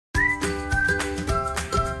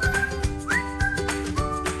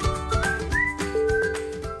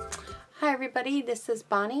everybody, this is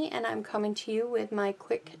Bonnie and I'm coming to you with my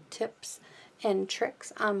quick tips and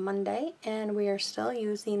tricks on Monday, and we are still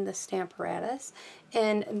using the stamparatus,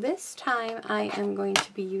 and this time I am going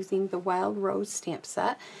to be using the Wild Rose stamp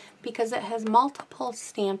set because it has multiple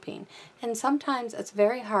stamping, and sometimes it's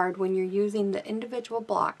very hard when you're using the individual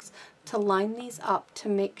blocks to line these up to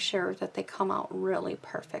make sure that they come out really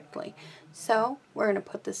perfectly. So we're going to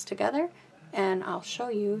put this together and I'll show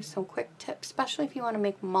you some quick tips, especially if you want to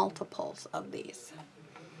make multiples of these.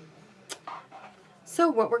 So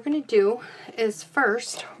what we're going to do is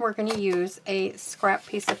first we're going to use a scrap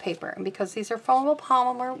piece of paper, and because these are foldable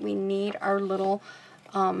polymer, we need our little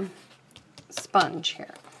sponge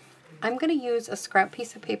here. I'm going to use a scrap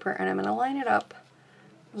piece of paper and I'm going to line it up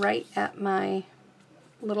right at my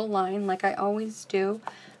little line like I always do.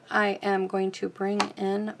 I am going to bring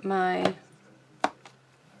in my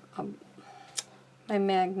my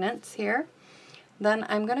magnets here. Then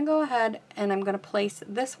I'm going to go ahead and I'm going to place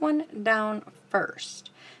this one down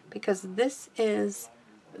first because this is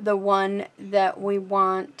the one that we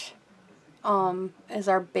want as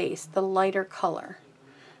our base, the lighter color.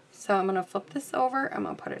 So I'm going to flip this over, I'm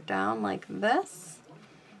going to put it down like this.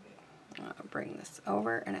 I'll bring this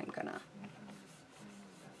over and I'm going to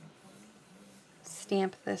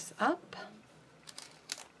stamp this up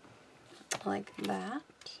like that.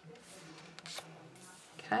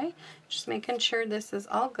 Okay, just making sure this is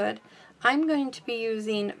all good. I'm going to be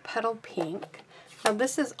using Petal Pink. Now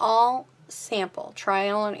this is all sample,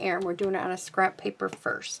 trial and error. We're doing it on a scrap paper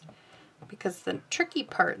first because the tricky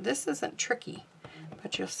part, this isn't tricky,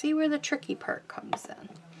 but you'll see where the tricky part comes in.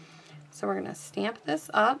 So we're going to stamp this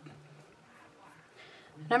up.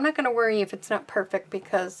 And I'm not going to worry if it's not perfect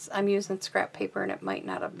because I'm using scrap paper and it might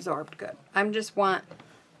not absorb good. I just want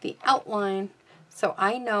the outline so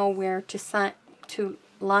I know where to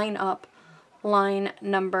line up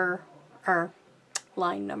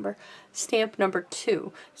stamp number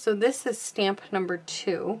 2. So this is stamp number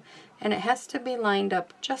 2 and it has to be lined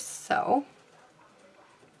up just so.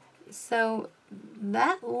 So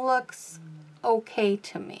that looks okay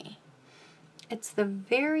to me. It's the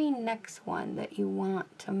very next one that you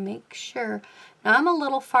want to make sure. Now I'm a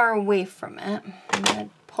little far away from it. I'm going to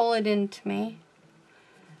pull it into me.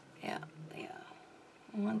 Yeah.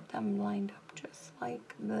 I want them lined up just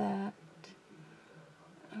like that.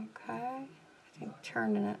 Okay. I think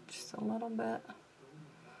turning it just a little bit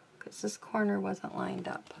because this corner wasn't lined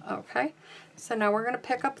up. Okay. So now we're going to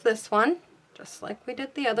pick up this one just like we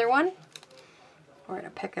did the other one. We're going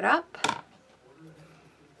to pick it up.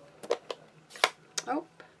 Oh.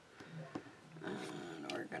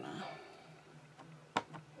 And we're going to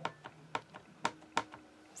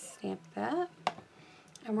stamp that.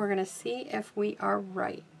 And we're going to see if we are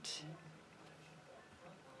right.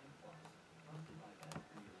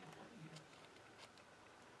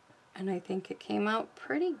 And I think it came out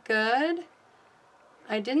pretty good.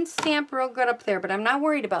 I didn't stamp real good up there, but I'm not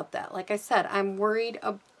worried about that. Like I said, I'm worried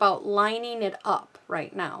about lining it up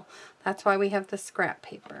right now. That's why we have the scrap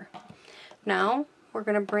paper. Now we're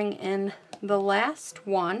going to bring in the last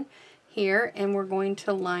one here and we're going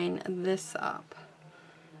to line this up.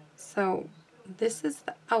 So this is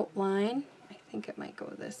the outline. I think it might go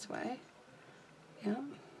this way. Yeah,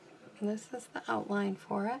 this is the outline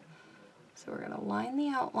for it. So we're going to line the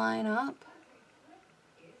outline up.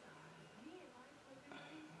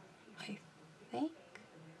 I think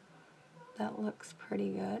that looks pretty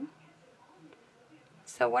good.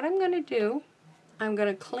 So what I'm going to do, I'm going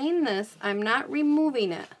to clean this. I'm not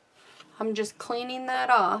removing it. I'm just cleaning that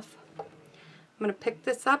off. I'm going to pick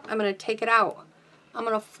this up. I'm going to take it out. I'm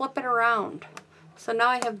going to flip it around. So now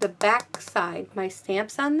I have the back side. My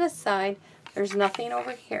stamp's on this side. There's nothing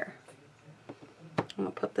over here. I'm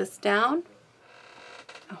going to put this down.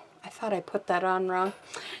 Oh, I thought I put that on wrong.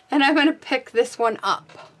 And I'm going to pick this one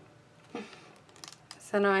up.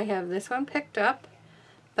 So now I have this one picked up.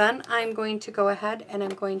 Then I'm going to go ahead and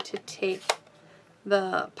I'm going to take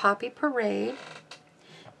the Poppy Parade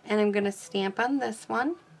and I'm going to stamp on this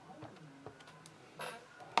one.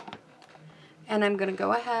 And I'm going to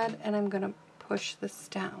go ahead and I'm going to push this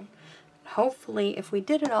down. Hopefully, if we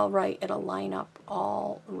did it all right, it'll line up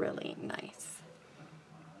all really nice.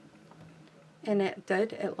 And it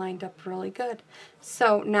did. It lined up really good.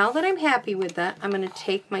 So now that I'm happy with that, I'm going to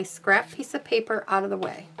take my scrap piece of paper out of the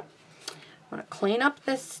way. I'm going to clean up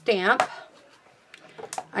this stamp.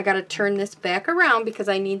 I got to turn this back around because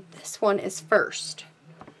I need this one as first.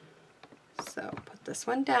 So put this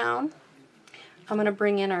one down. I'm going to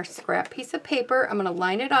bring in our scrap piece of paper. I'm going to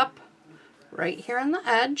line it up right here on the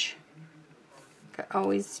edge. Like I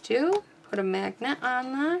always do. Put a magnet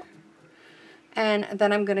on there. And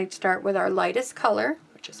then I'm going to start with our lightest color,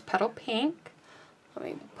 which is Petal Pink. Let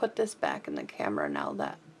me put this back in the camera now,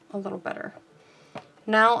 that a little better.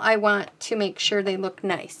 Now I want to make sure they look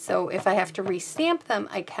nice, so if I have to re-stamp them,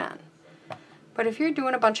 I can. But if you're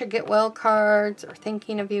doing a bunch of get well cards or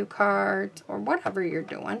thinking of you cards or whatever you're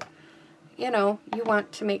doing, you know, you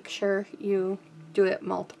want to make sure you do it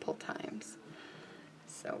multiple times.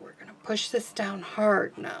 So we're going to push this down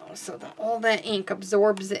hard now so that all that ink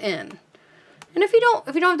absorbs in. And if you don't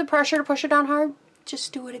have the pressure to push it down hard,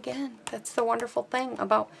 just do it again. That's the wonderful thing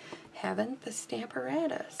about having the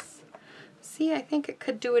stamparatus. See, I think it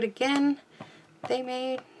could do it again. It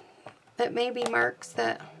may be marks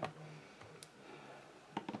that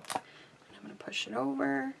I'm going to push it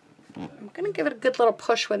over. I'm going to give it a good little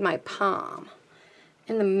push with my palm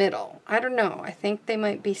in the middle. I don't know. I think they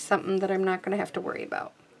might be something that I'm not going to have to worry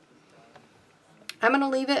about. I'm going to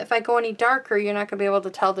leave it. If I go any darker, you're not going to be able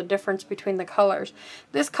to tell the difference between the colors.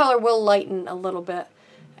 This color will lighten a little bit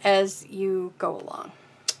as you go along.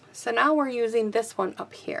 So now we're using this one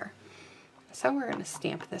up here. So we're going to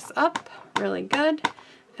stamp this up really good.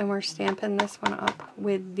 And we're stamping this one up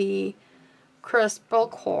with the Crystal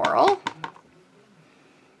Coral.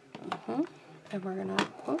 And we're going to,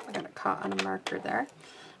 oh, I got caught on a marker there.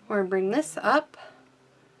 We're going to bring this up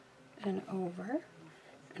and over.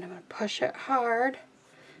 And I'm going to push it hard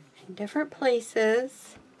in different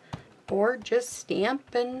places. Or just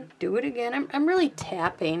stamp and do it again. I'm really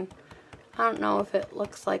tapping. I don't know if it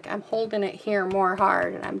looks like I'm holding it here more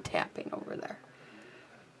hard and I'm tapping over there.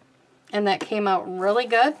 And that came out really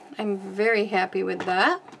good. I'm very happy with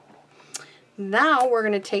that. Now we're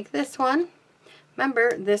going to take this one.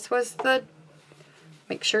 Remember, this was the,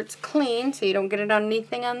 make sure it's clean so you don't get it on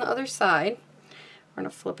anything on the other side. We're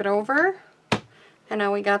going to flip it over. And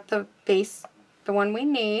now we got the base, the one we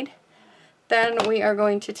need. Then we are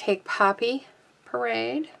going to take Poppy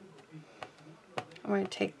Parade. I'm going to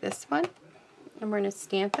take this one and we're going to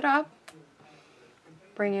stamp it up,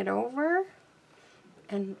 bring it over,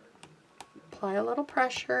 and apply a little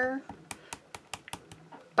pressure,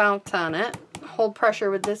 bounce on it, hold pressure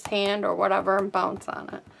with this hand or whatever and bounce on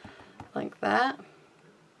it like that.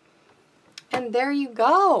 And there you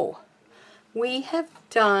go. We have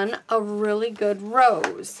done a really good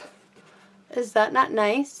rose. Is that not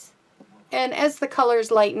nice? And as the colors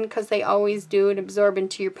lighten, because they always do and absorb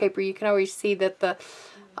into your paper, you can always see that the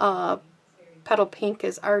Petal Pink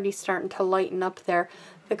is already starting to lighten up there.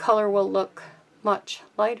 The color will look much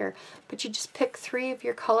lighter. But you just pick 3 of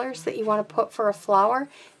your colors that you want to put for a flower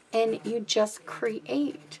and you just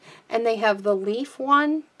create. And they have the leaf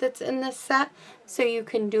one that's in this set, so you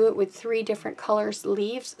can do it with 3 different colors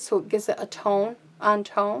leaves, so it gives it a tone on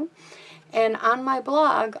tone. And on my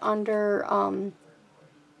blog, under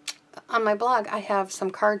on my blog, I have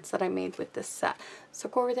some cards that I made with this set. So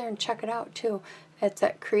go over there and check it out too. It's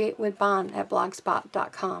at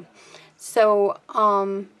createwithbon@blogspot.com. So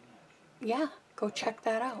yeah, go check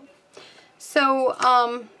that out.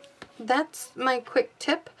 So that's my quick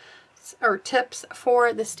tip or tips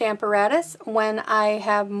for the stamparatus. When I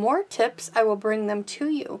have more tips, I will bring them to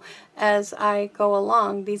you as I go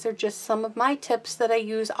along. These are just some of my tips that I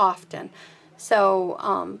use often.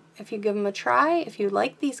 So if you give them a try, if you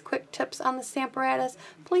like these quick tips on the stamparatus,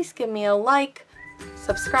 please give me a like,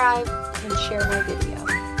 subscribe, and share my video.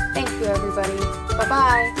 Thank you, everybody.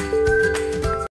 Bye-bye.